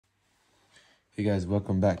Hey guys,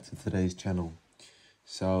 welcome back to today's channel.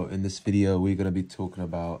 So in this video, we're going to be talking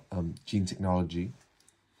about gene technology,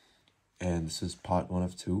 and this is part 1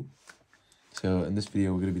 of 2. So in this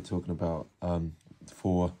video, we're going to be talking about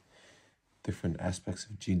 4 different aspects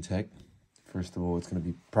of gene tech. First of all, it's going to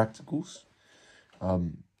be practicals,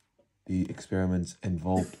 the experiments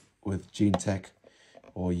involved with gene tech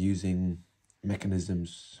or using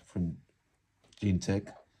mechanisms from gene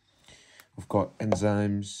tech. We've got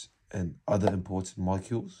enzymes and other important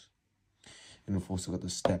molecules, and we've also got the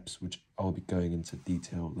steps, which I'll be going into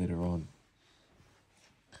detail later on.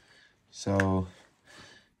 So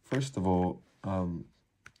first of all,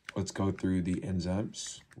 let's go through the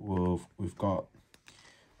enzymes. We've got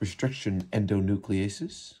restriction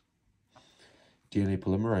endonucleases, DNA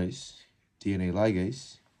polymerase, DNA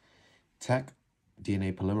ligase, Taq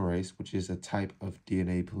DNA polymerase, which is a type of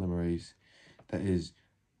DNA polymerase that is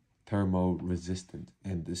thermo-resistant,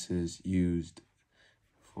 and this is used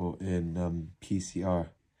for in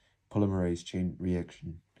PCR, polymerase chain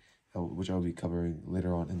reaction, which I'll be covering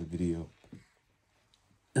later on in the video.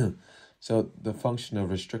 So the function of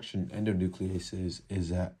restriction endonucleases is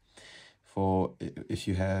that if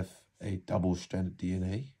you have a double-stranded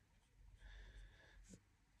DNA,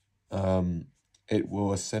 it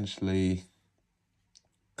will essentially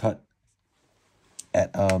cut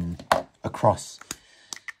at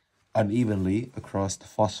unevenly across the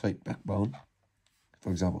phosphate backbone. For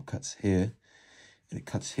example, it cuts here and it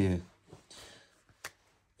cuts here,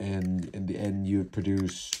 and in the end you would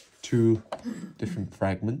produce 2 different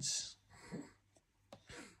fragments.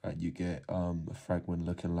 Right, you get a fragment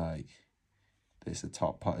looking like this. The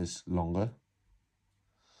top part is longer,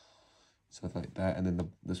 so like that, and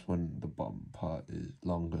then this one, the bottom part, is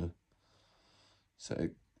longer.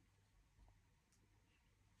 So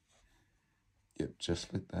yep,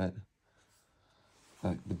 just like that.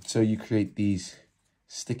 So you create these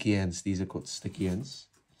sticky ends. These are called sticky ends,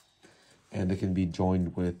 and they can be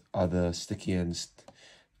joined with other sticky ends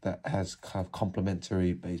that have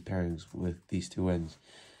complementary base pairings with these 2 ends.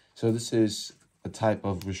 So this is a type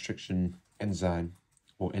of restriction enzyme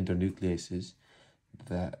or endonucleases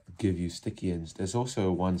that give you sticky ends. There's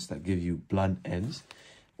also ones that give you blunt ends,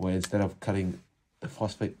 where instead of cutting the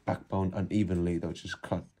phosphate backbone unevenly, they'll just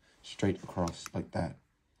cut straight across like that,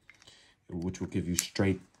 which will give you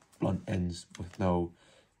straight blunt ends with no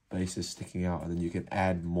bases sticking out. And then you can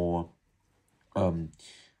add more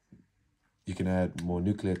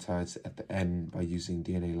nucleotides at the end by using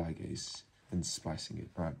DNA ligase and splicing it,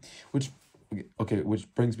 right? Which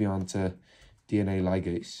brings me on to DNA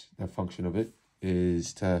ligase. The function of it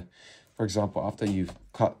is to, for example, after you've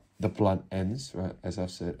cut the blunt ends, right, as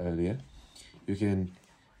I've said earlier, you can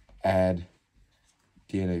add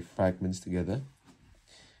DNA fragments together.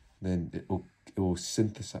 Then it will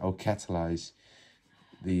synthesize or catalyze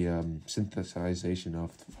the synthesization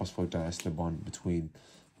of the phosphodiester bond between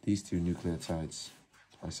these 2 nucleotides.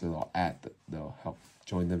 Right, so they'll help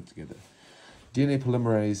join them together. DNA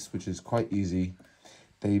polymerase, which is quite easy,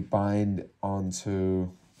 they bind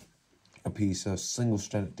onto a piece of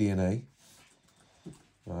single-stranded DNA,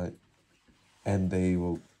 right? And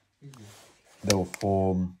they'll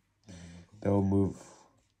move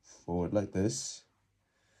forward like this,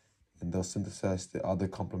 and they'll synthesize the other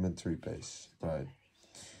complementary base, right?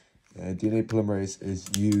 And DNA polymerase is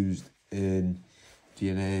used in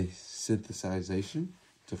DNA synthesization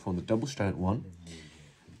to form the double-stranded one.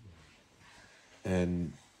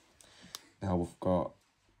 And now we've got,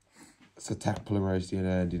 so Taq polymerase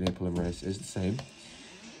DNA and DNA polymerase is the same.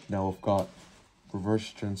 Now we've got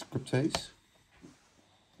reverse transcriptase,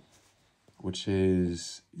 which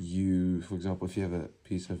is for example, if you have a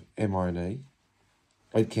piece of mRNA,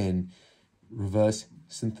 it can reverse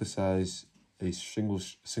synthesize a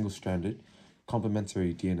single-stranded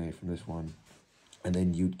complementary DNA from this one, and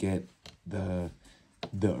then you'd get the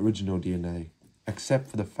original DNA, except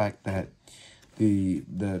for the fact that the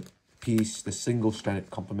single-stranded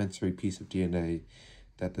complementary piece of DNA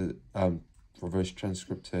that the reverse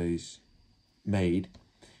transcriptase made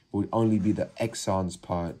would only be the exons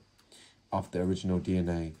part of the original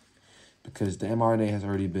DNA, because the mRNA has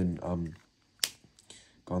already been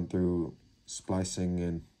gone through splicing,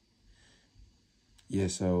 and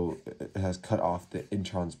so it has cut off the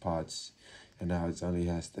introns parts, and now it only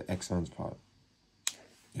has the exons part.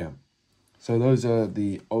 So those are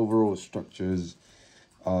the overall structures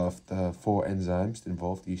of the 4 enzymes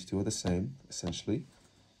involved. These 2 are the same, essentially.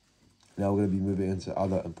 Now we're going to be moving into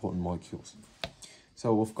other important molecules.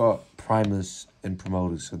 So we've got primers and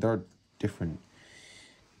promoters. So they're different.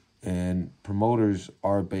 And promoters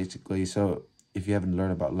are basically, so if you haven't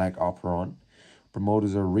learned about Lac operon,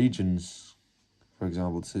 promoters are regions For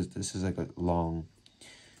example, this is like a long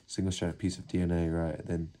single-stranded piece of DNA, right? And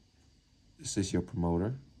then this is your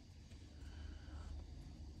promoter.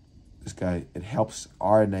 This guy, it helps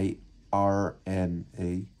RNA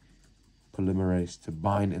polymerase to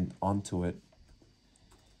bind onto it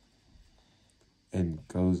and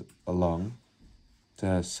goes along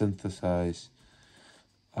to synthesize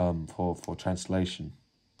for translation.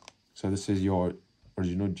 So this is your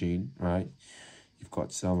original gene, right? You've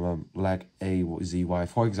got some LAC AZY.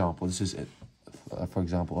 For example, this is it. For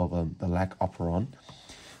example, of the LAC operon.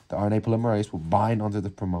 The RNA polymerase will bind onto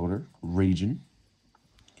the promoter region,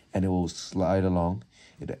 and it will slide along.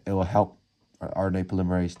 It will help RNA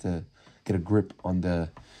polymerase to get a grip on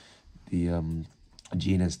the gene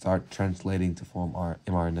and start translating to form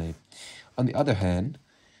mRNA. On the other hand,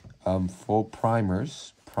 for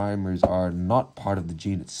primers are not part of the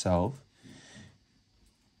gene itself,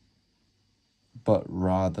 but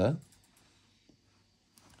rather,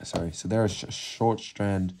 so they're a short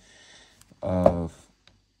strand of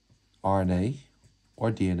RNA or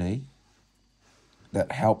DNA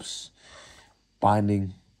that helps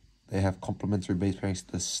binding. They have complementary base pairings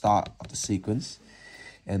to the start of the sequence,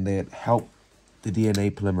 and they help the DNA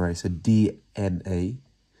polymerase, a DNA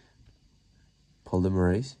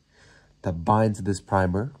polymerase, that binds to this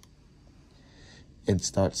primer and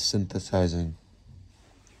starts synthesizing.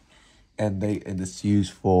 And it's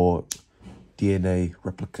used for DNA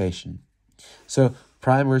replication. So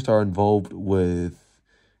primers are involved with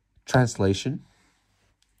translation,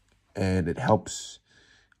 and it helps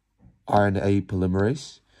RNA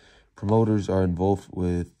polymerase. Promoters are involved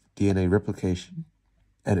with DNA replication,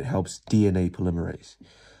 and it helps DNA polymerase.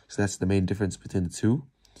 So that's the main difference between the two.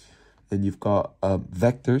 Then you've got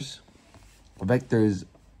vectors. Vectors,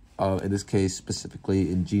 in this case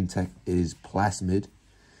specifically in gene tech, is plasmid.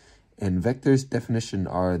 And vectors' definition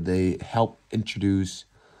are they help introduce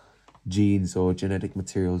genes or genetic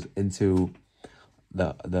materials into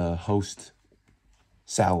the host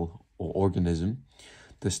cell or organism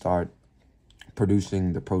to start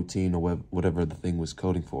producing the protein or whatever the thing was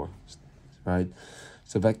coding for, right?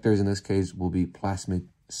 So vectors in this case will be plasmid,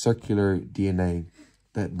 circular DNA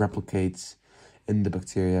that replicates in the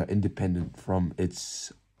bacteria independent from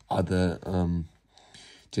its other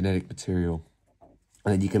genetic material.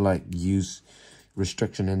 And then you can like use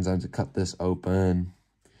restriction enzymes to cut this open,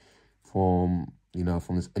 from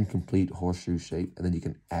this incomplete horseshoe shape, and then you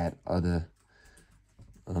can add other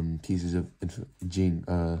pieces of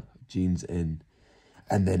genes in,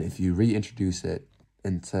 and then if you reintroduce it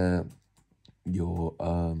into your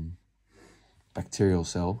bacterial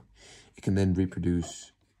cell, it can then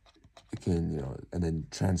reproduce. It can and then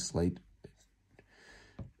translate.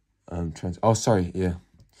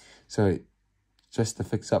 So just to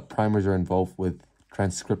fix up, primers are involved with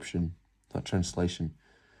transcription, not translation.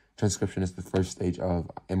 Transcription is the first stage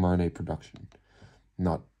of mRNA production,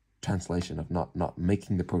 not translation, of not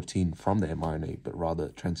making the protein from the mRNA, but rather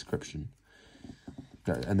transcription.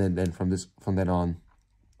 And then from then on,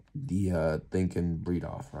 the thing can breed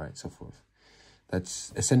off, right? So forth.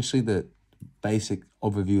 That's essentially the basic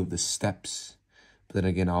overview of the steps. But then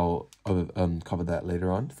again, I'll cover that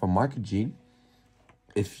later on. For marker gene,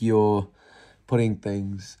 if you're putting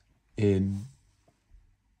things in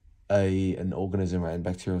an organism, right, in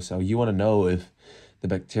bacterial cell, you want to know if the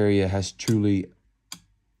bacteria has truly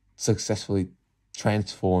successfully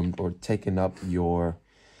transformed or taken up your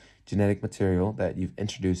genetic material that you've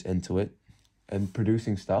introduced into it and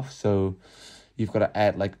producing stuff. So you've got to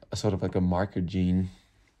add like a sort of like a marker gene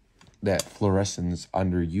that fluoresces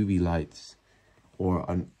under UV lights or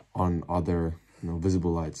on other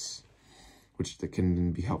visible lights, which that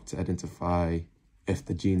can be helped to identify if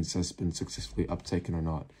the genes has been successfully uptaken or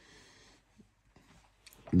not.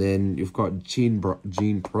 Then you've got gene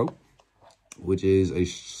probe, which is a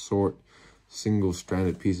short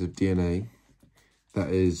single-stranded piece of DNA that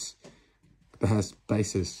has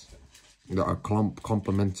bases that are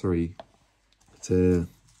complementary to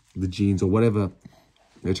the genes or whatever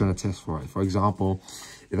they're trying to test for it. For example,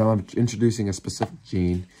 if I'm introducing a specific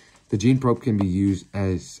gene, the gene probe can be used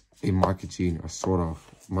as a marker gene or sort of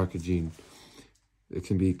marker gene. It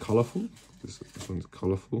can be colorful. This one's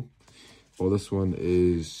colorful. Or this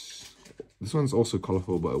one's also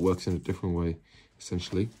colorful, but it works in a different way,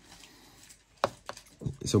 essentially.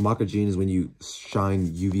 So marker gene is when you shine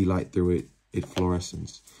UV light through it, it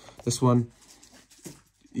fluoresces. This one,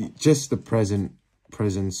 just the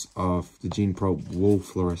presence of the gene probe will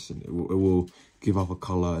fluoresce. It will give off a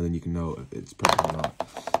color, and then you can know if it's present or not.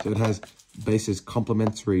 So it has bases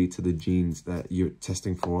complementary to the genes that you're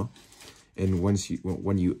testing for. And when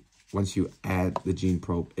you once you add the gene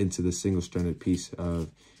probe into the single-stranded piece of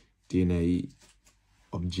DNA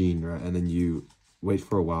of gene, right, and then you wait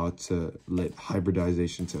for a while to let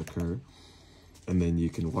hybridization to occur, and then you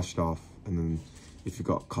can wash it off, and then if you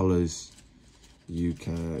got colors, you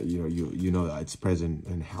can you know that it's present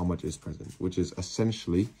and how much is present, which is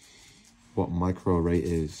essentially what microarray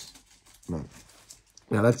is. Now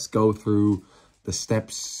let's go through the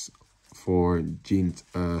steps for gene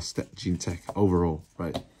tech overall,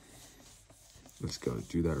 right? Let's go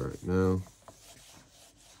do that right now.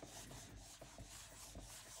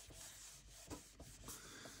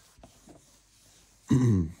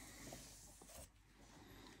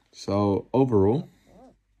 So overall,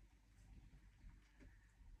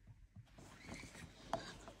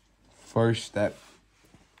 first step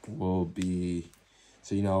will be,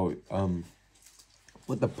 so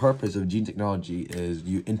what the purpose of gene technology is,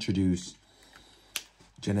 you introduce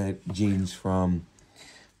genes from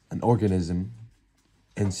an organism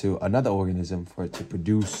into another organism for it to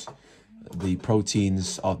produce the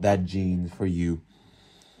proteins of that gene for you.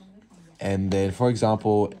 And then, for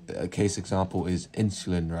example, a case example is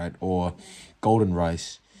insulin, right? Or golden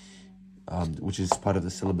rice, which is part of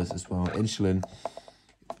the syllabus as well. Insulin,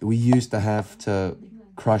 we used to have to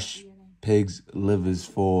crush pigs' livers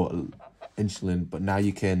for insulin, but now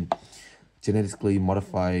you can genetically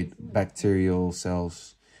modify bacterial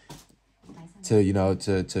cells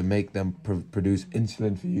to make them produce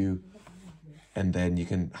insulin for you, and then you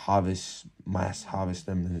can mass harvest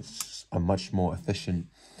them, and it's a much more efficient,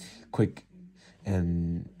 quick,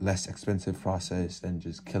 and less expensive process than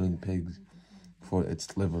just killing pigs for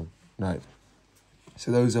its liver, right?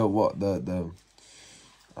 So those are what the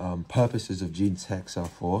purposes of gene techs are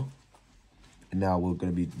for. And now we're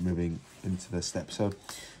going to be moving into the steps. So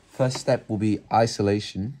first step will be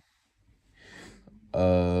isolation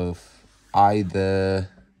of either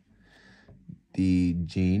the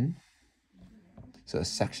gene, so a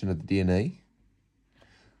section of the DNA,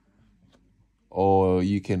 or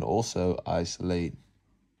you can also isolate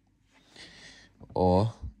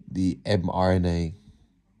or the mRNA,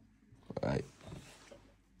 right?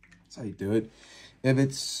 That's how you do it. If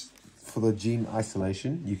it's for the gene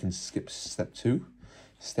isolation, you can skip step 2.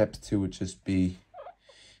 Step 2 would just be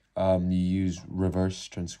you use reverse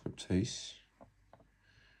transcriptase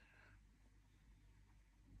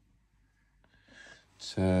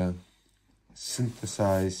to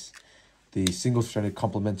synthesize the single-stranded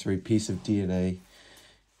complementary piece of DNA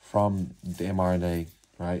from the mRNA,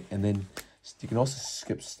 right? And then you can also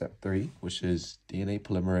skip step 3, which is DNA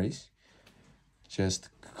polymerase, just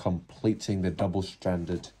completing the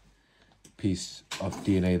double-stranded piece of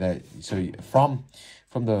DNA that, so from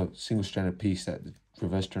the single-stranded piece that the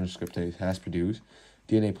reverse transcriptase has produced,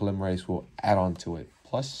 DNA polymerase will add on to it,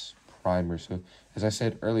 plus primers. So as I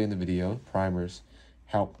said earlier in the video, primers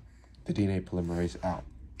help the DNA polymerase out.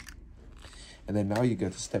 And then now you go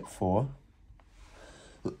to step 4,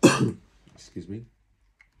 excuse me,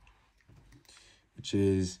 which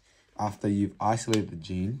is after you've isolated the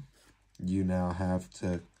gene, you now have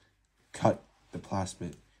to cut the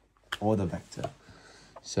plasmid or the vector.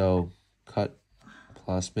 So cut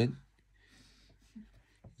plasmid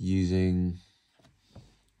using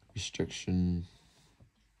restriction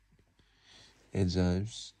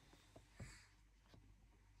enzymes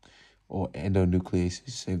or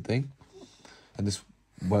endonucleases, same thing. And this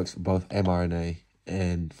works for both mRNA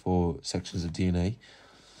and for sections of DNA.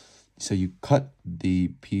 So you cut the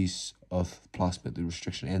piece of plasmid, the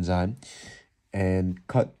restriction enzyme, and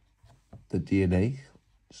cut the DNA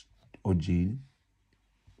or gene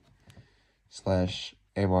 /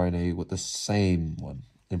 mRNA with the same one.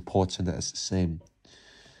 Important that it's the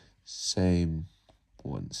same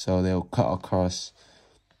one. So they'll cut across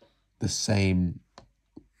the same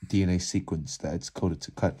DNA sequence that it's coded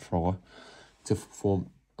to cut for, to form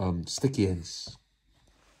sticky ends.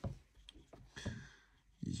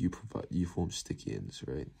 You form sticky ends,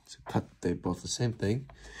 right? So they're both the same thing.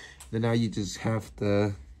 Then now you just have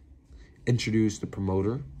to introduce the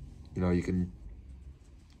promoter. You can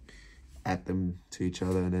add them to each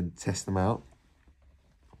other and then test them out.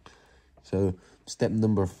 So step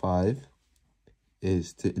number 5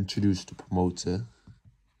 is to introduce the promoter.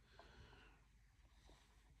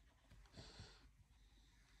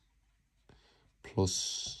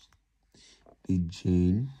 Plus the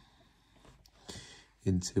gene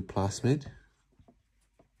into plasmid,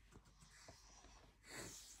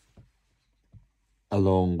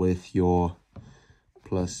 along with your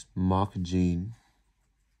plus marker gene.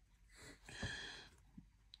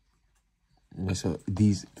 So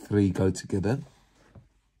these 3 go together.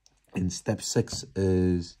 And step 6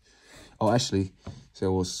 is, so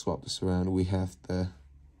So we'll swap this around. We have to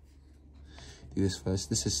do this first.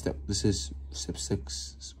 This is step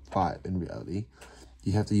 5 in reality.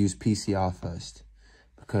 You have to use PCR first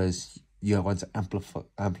because you want to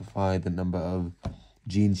amplify the number of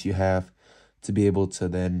genes you have to be able to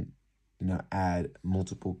then, you know, add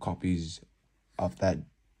multiple copies of that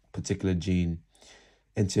particular gene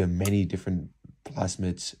into many different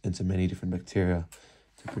plasmids, into many different bacteria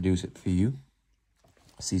to produce it for you.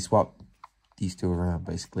 So you swap these two around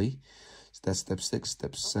basically. So that's step 6.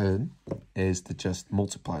 Step 7 is to just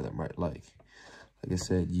multiply them, right? Like I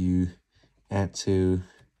said, you add to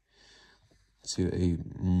a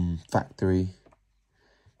factory,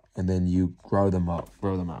 and then you grow them out,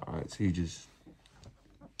 right? So you just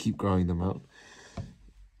keep growing them out.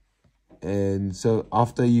 And so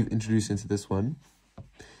after you've introduced into this one,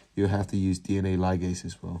 you have to use DNA ligase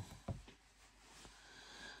as well.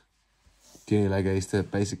 DNA ligase to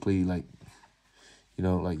basically, like, you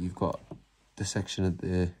know, like you've got the section of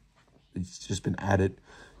it's just been added.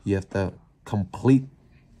 You have to complete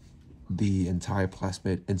the entire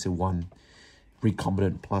plasmid into one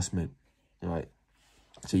recombinant plasmid, right?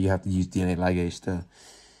 So you have to use DNA ligase to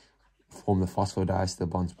form the phosphodiester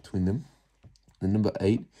bonds between them. And number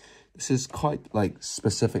 8, this is quite like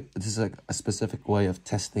specific. This is like a specific way of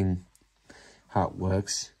testing how it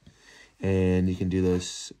works, and you can do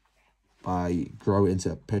this by grow it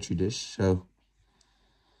into a petri dish. So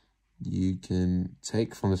you can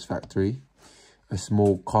take from this factory a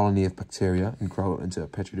small colony of bacteria and grow it into a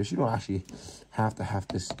petri dish. You don't actually have to have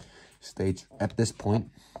this stage at this point.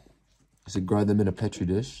 So grow them in a petri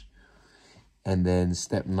dish. And then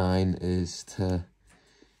step 9 is to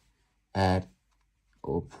add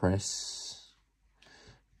or press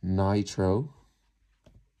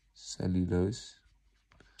nitrocellulose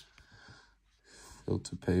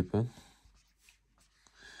filter paper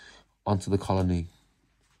onto the colony.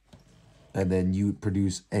 And then you would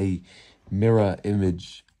produce a mirror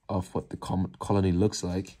image of what the colony looks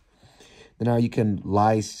like. Then now you can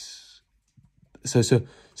lyse. So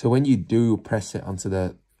when you do press it onto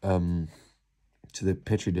the to the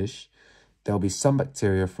petri dish, there'll be some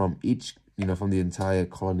bacteria from each, you know, from the entire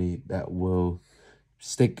colony that will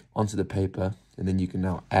stick onto the paper, and then you can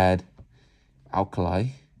now add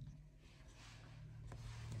alkali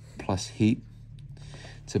plus heat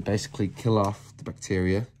to basically kill off the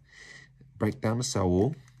bacteria, break down the cell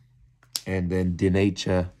wall, and then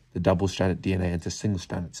denature the double-stranded DNA into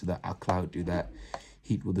single-stranded. So that alkali will do that,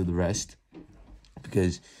 heat will do the rest.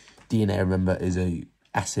 Because DNA, remember, is a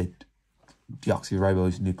acid,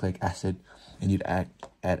 deoxyribose nucleic acid, and you'd add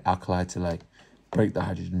alkali to like break the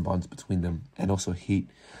hydrogen bonds between them, and also heat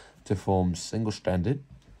to form single-stranded.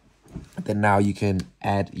 Then now you can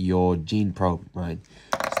add your gene probe, right?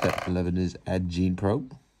 Step 11 is add gene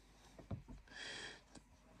probe.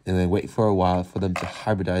 And then wait for a while for them to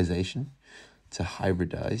hybridize.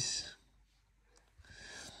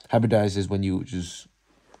 Hybridize is when you just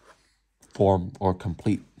form or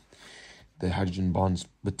complete the hydrogen bonds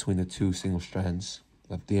between the two single strands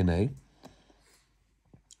of DNA.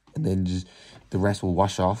 And then just the rest will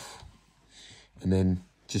wash off. And then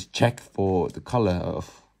just check for the color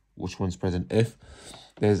of which one's present. If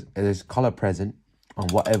there's color present on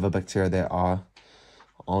whatever bacteria there are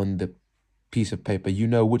on the piece of paper, you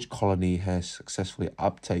know which colony has successfully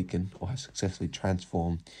uptaken or has successfully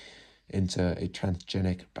transformed into a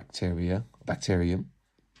transgenic bacterium.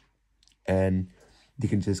 And you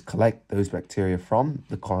can just collect those bacteria from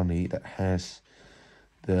the colony that has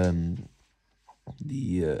the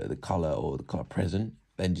color or the color present,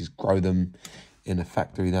 then just grow them in a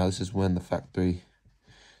factory. Now this is when the factory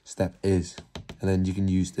step is, and then you can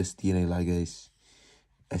use this DNA ligase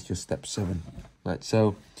as your step 7, right?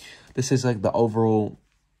 So this is like the overall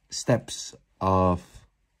steps of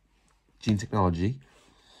gene technology,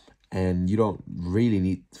 and you don't really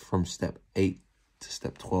need from step 8 to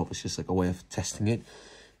step 12. It's just like a way of testing it.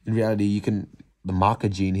 In reality, the marker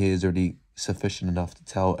gene here is already sufficient enough to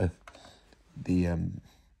tell if the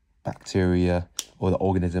bacteria or the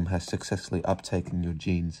organism has successfully uptaken your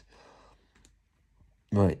genes,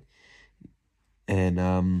 right?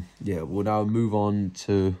 And yeah, we'll now move on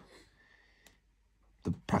to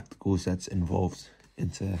the practicals that's involved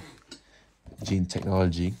into gene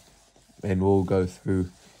technology, and we'll go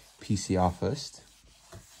through PCR first.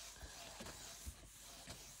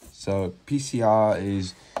 So PCR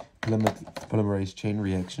is polymerase chain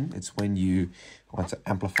reaction. It's when you want to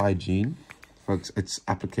amplify a gene. Folks, its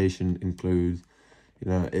application includes,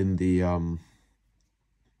 in the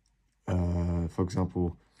for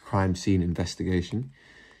example, crime scene investigation.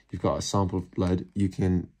 You've got a sample of blood. You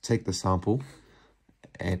can take the sample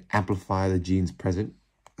and amplify the genes present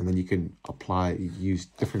and then you can use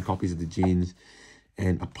different copies of the genes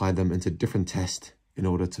and apply them into different tests in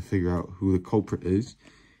order to figure out who the culprit is.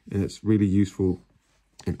 And it's really useful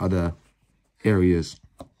in other areas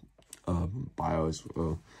of bio as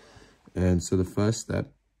well. And so the first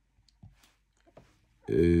step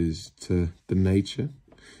is to the nature.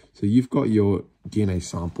 So you've got your DNA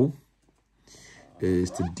sample. Is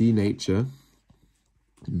to denature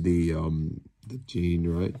the gene,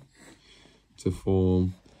 right? To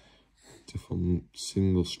form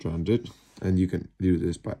single-stranded, and you can do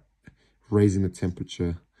this by raising the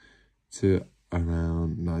temperature to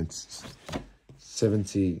around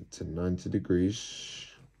 70 to 90 degrees.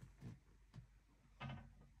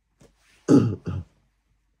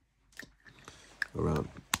 Around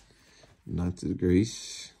 90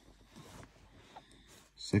 degrees.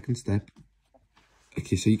 Second step.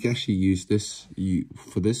 Okay, so you can actually use this.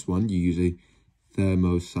 For this one, you use a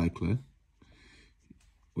thermocycler.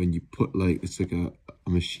 When you put it's like a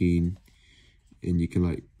machine, and you can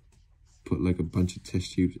like put like a bunch of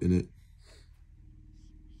test tubes in it.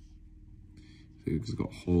 So it's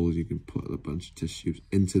got holes, you can put a bunch of test tubes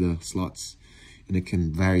into the slots, and it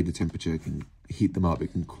can vary the temperature. It can heat them up,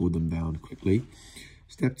 it can cool them down quickly.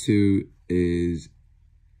 Step 2 is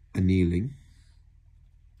annealing.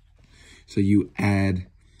 So you add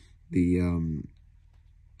the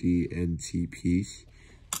NTPs,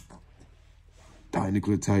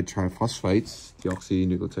 dinucleotide triphosphates,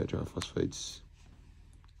 deoxynucleotide triphosphates,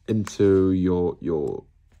 into your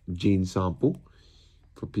gene sample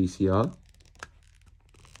for PCR.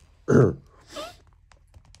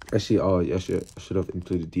 Actually, I should have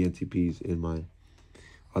included DNTPs in my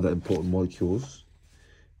other important molecules.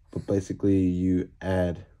 But basically, you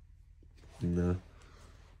add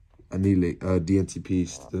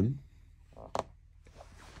DNTPs to them,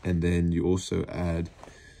 and then you also add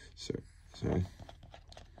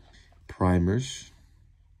primers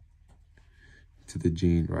to the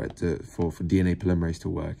gene, right, for DNA polymerase to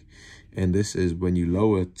work. And this is when you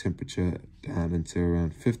lower temperature down into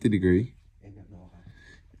around 50 degrees.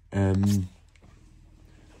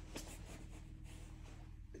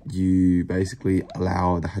 You basically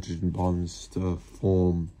allow the hydrogen bonds to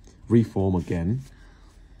reform again.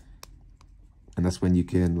 And that's when you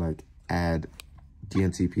can like add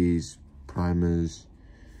DNTPs, primers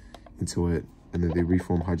into it, and then they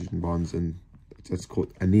reform hydrogen bonds, and that's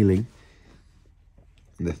called annealing.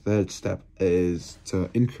 And the third step is to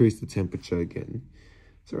increase the temperature again.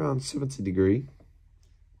 It's around 70 degrees.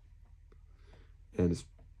 And it's,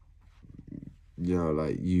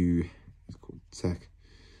 it's called Taq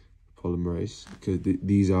polymerase, because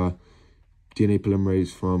these are DNA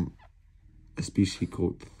polymerase from a species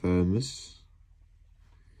called Thermus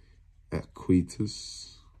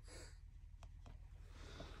acuitas.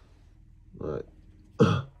 Right.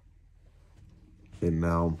 And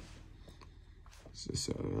now it's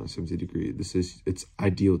 70 degrees. This is its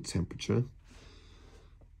ideal temperature,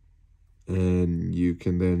 and you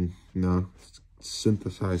can then now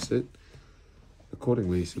synthesize it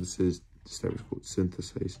accordingly. So this is the step is called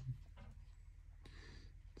synthesization.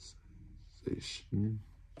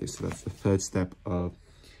 Okay, so that's the third step of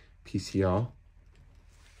PCR,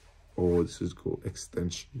 or this is called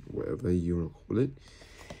extension, whatever you want to call it.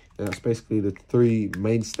 And that's basically the 3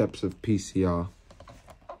 main steps of PCR.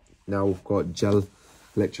 Now we've got gel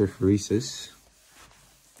electrophoresis.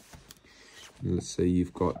 And let's say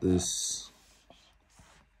you've got this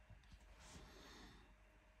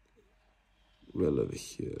well over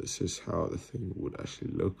here. This is how the thing would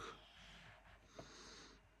actually look.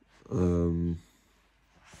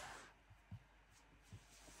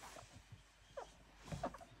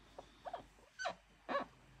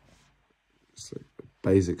 It's like a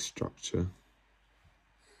basic structure.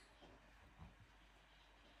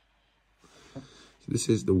 So this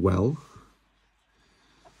is the well.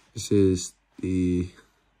 This is the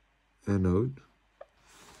anode.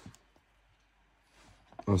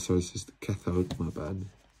 Oh, sorry, this is the cathode, my bad.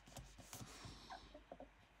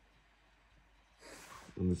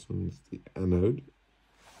 And this one is the anode.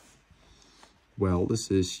 Well,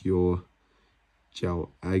 this is your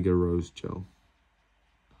gel, agarose gel.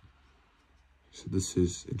 So this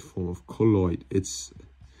is in form of colloid. It's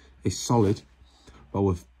a solid, but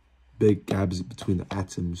with big gaps between the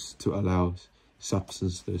atoms to allow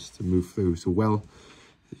substances to move through. So well,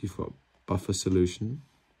 you've got buffer solution.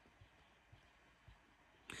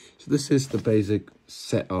 So this is the basic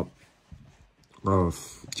setup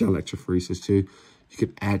of gel electrophoresis too. You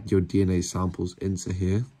can add your DNA samples into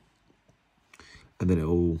here, and then it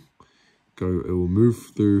will move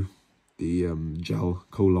through the gel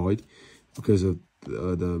colloid because of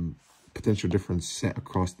the potential difference set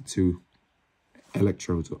across the two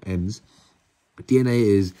electrodes or ends. DNA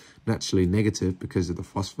is naturally negative because of the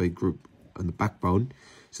phosphate group on the backbone,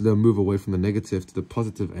 so they'll move away from the negative to the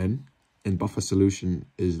positive end. And buffer solution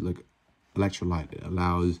is like electrolyte. It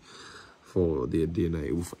allows for the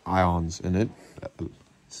DNA with ions in it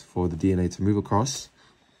for the DNA to move across.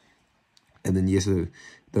 And then yes,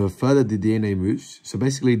 the further the DNA moves, so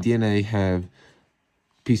basically DNA have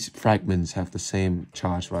fragments have the same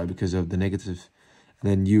charge, right, because of the negative. And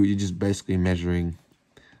then you're just basically measuring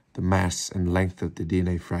the mass and length of the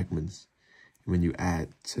DNA fragments when you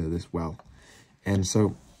add to this well. And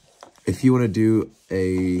so if you want to do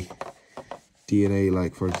a DNA,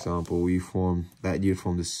 like for example, you form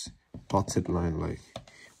this dotted line, like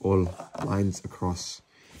all lines across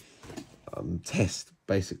test,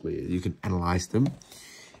 basically. You can analyze them.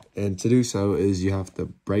 And to do so is you have to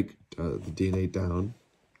break the DNA down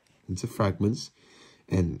into fragments,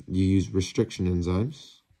 and you use restriction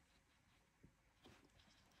enzymes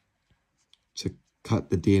to cut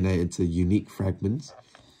the DNA into unique fragments,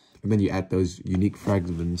 and then you add those unique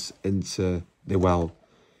fragments into the well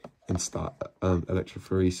and start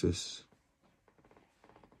electrophoresis.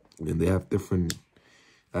 And they have different,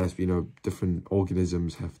 as you know, different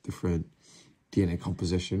organisms have different DNA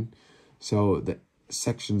composition. So the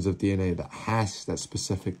sections of DNA that has that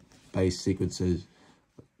specific base sequences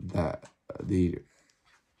that the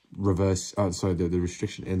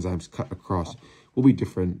restriction enzymes cut across will be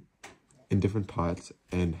different in different parts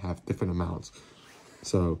and have different amounts.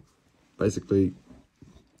 So basically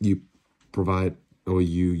you provide, or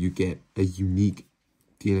you get a unique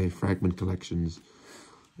DNA fragment collections,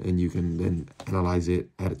 and you can then analyze it,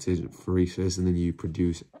 add it to phoresis, and then you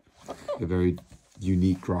produce a very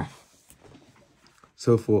unique graph.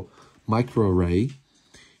 So for microarray,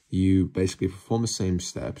 you basically perform the same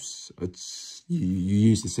steps. You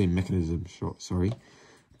use the same mechanism,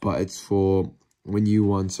 but it's for when you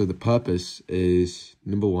want. So the purpose is,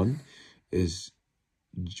 number one is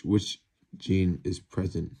which gene is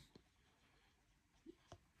present.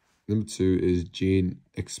 Number two is gene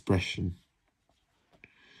expression.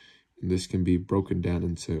 And this can be broken down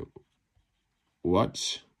into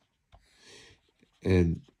what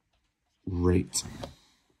and rate.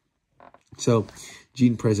 So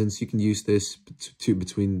gene presence, you can use this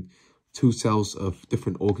between two cells of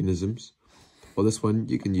different organisms. Or this one,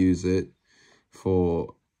 you can use it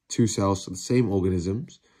for two cells of the same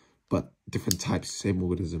organisms, but different types, same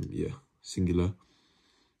organism, yeah, singular.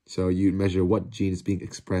 So you measure what gene is being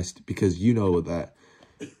expressed, because you know that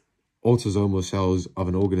autosomal cells of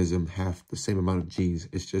an organism have the same amount of genes.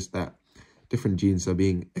 It's just that different genes are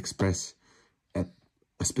being expressed at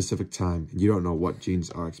a specific time. And you don't know what genes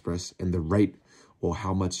are expressed and the rate or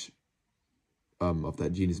how much of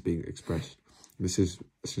that gene is being expressed. This is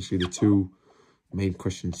essentially the two main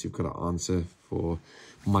questions you've got to answer for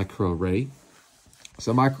microarray.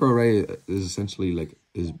 So microarray is essentially like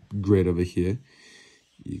this grid over here.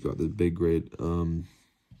 You got this big grid. There'll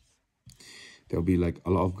be like a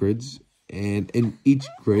lot of grids, and in each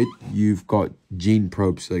grid you've got gene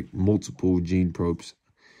probes, like multiple gene probes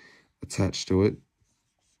attached to it.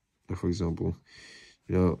 For example,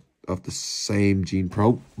 you know, of the same gene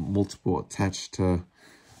probe, multiple attached to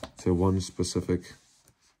one specific.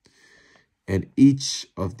 And each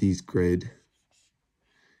of these grid,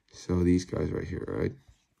 so these guys right here, right?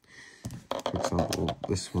 For example,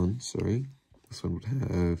 this one would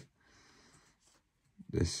have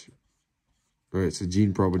this, right? It's a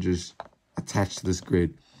gene probe which is attached to this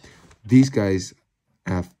grid. These guys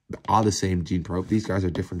are the same gene probe. These guys are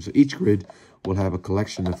different. So each grid will have a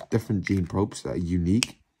collection of different gene probes that are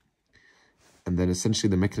unique. And then essentially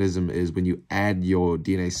the mechanism is when you add your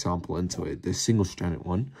DNA sample into it, the single-stranded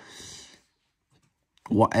one,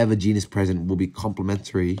 whatever gene is present will be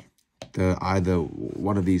complementary to either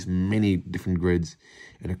one of these many different grids,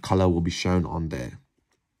 and a color will be shown on there.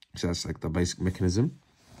 So that's like the basic mechanism.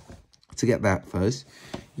 To get that first,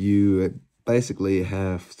 you basically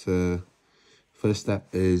have to, first step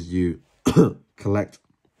is you collect.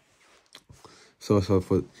 So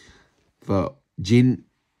for gene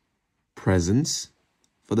presence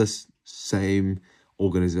for this same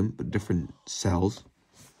organism but different cells,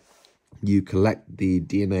 you collect the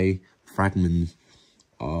DNA fragments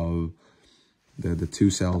of the two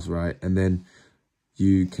cells, right? And then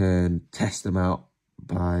you can test them out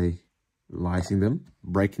by lysing them,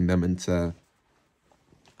 breaking them into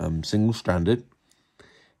single-stranded,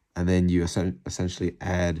 and then you essentially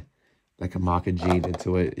add like a marker gene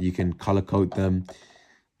into it. You can color code them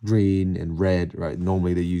green and red, right?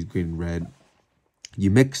 Normally they use green and red. You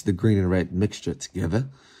mix the green and red mixture together,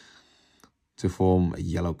 to form a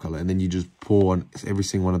yellow color. And then you just pour on every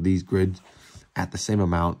single one of these grids at the same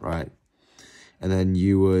amount, right? And then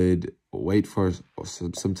you would wait for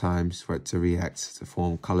sometimes for it to react to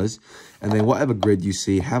form colors. And then whatever grid you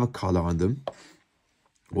see have a color on them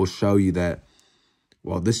will show you that,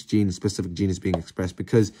 well, this specific gene is being expressed,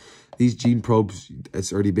 because these gene probes,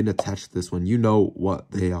 it's already been attached to this one. You know what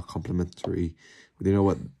they are complementary. You know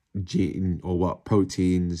what gene or what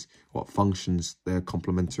proteins, what functions they're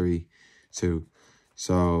complementary to.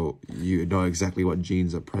 So you know exactly what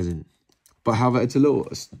genes are present. But however, it's a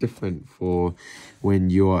little different for when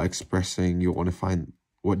you're expressing, you want to find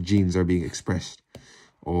what genes are being expressed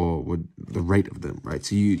or what the rate of them, right?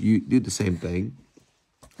 So you do the same thing,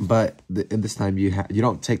 but in this time you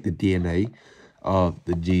don't take the DNA of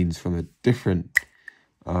the genes from a different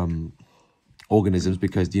organisms,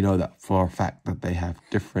 because you know that for a fact that they have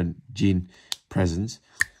different gene presence.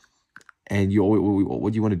 And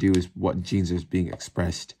what you want to do is what genes is being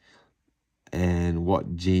expressed and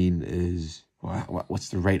what gene is, what's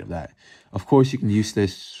the rate of that. Of course, you can use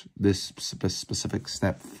this specific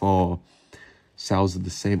step for cells of the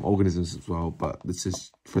same organisms as well, but this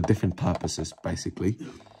is for different purposes, basically.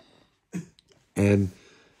 And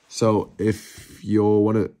so if you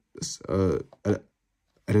want to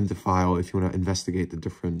identify, or if you want to investigate the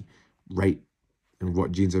different rate and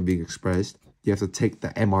what genes are being expressed, you have to take the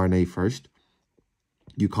mRNA first.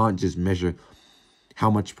 You can't just measure how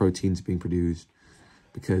much protein is being produced,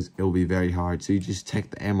 because it will be very hard. So you just take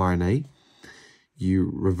the mRNA, you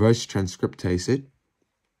reverse transcriptase it,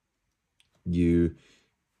 you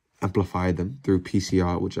amplify them through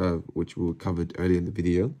PCR, which we covered earlier in the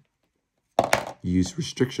video. You use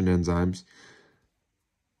restriction enzymes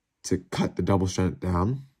to cut the double strand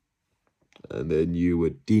down, and then you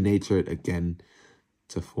would denature it again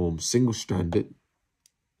to form single-stranded.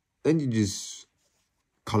 Then you just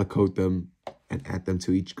color code them and add them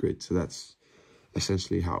to each grid. So that's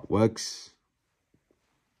essentially how it works.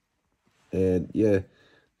 And yeah,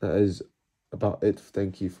 that is about it.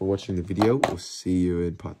 Thank you for watching the video. We'll see you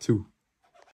in part 2.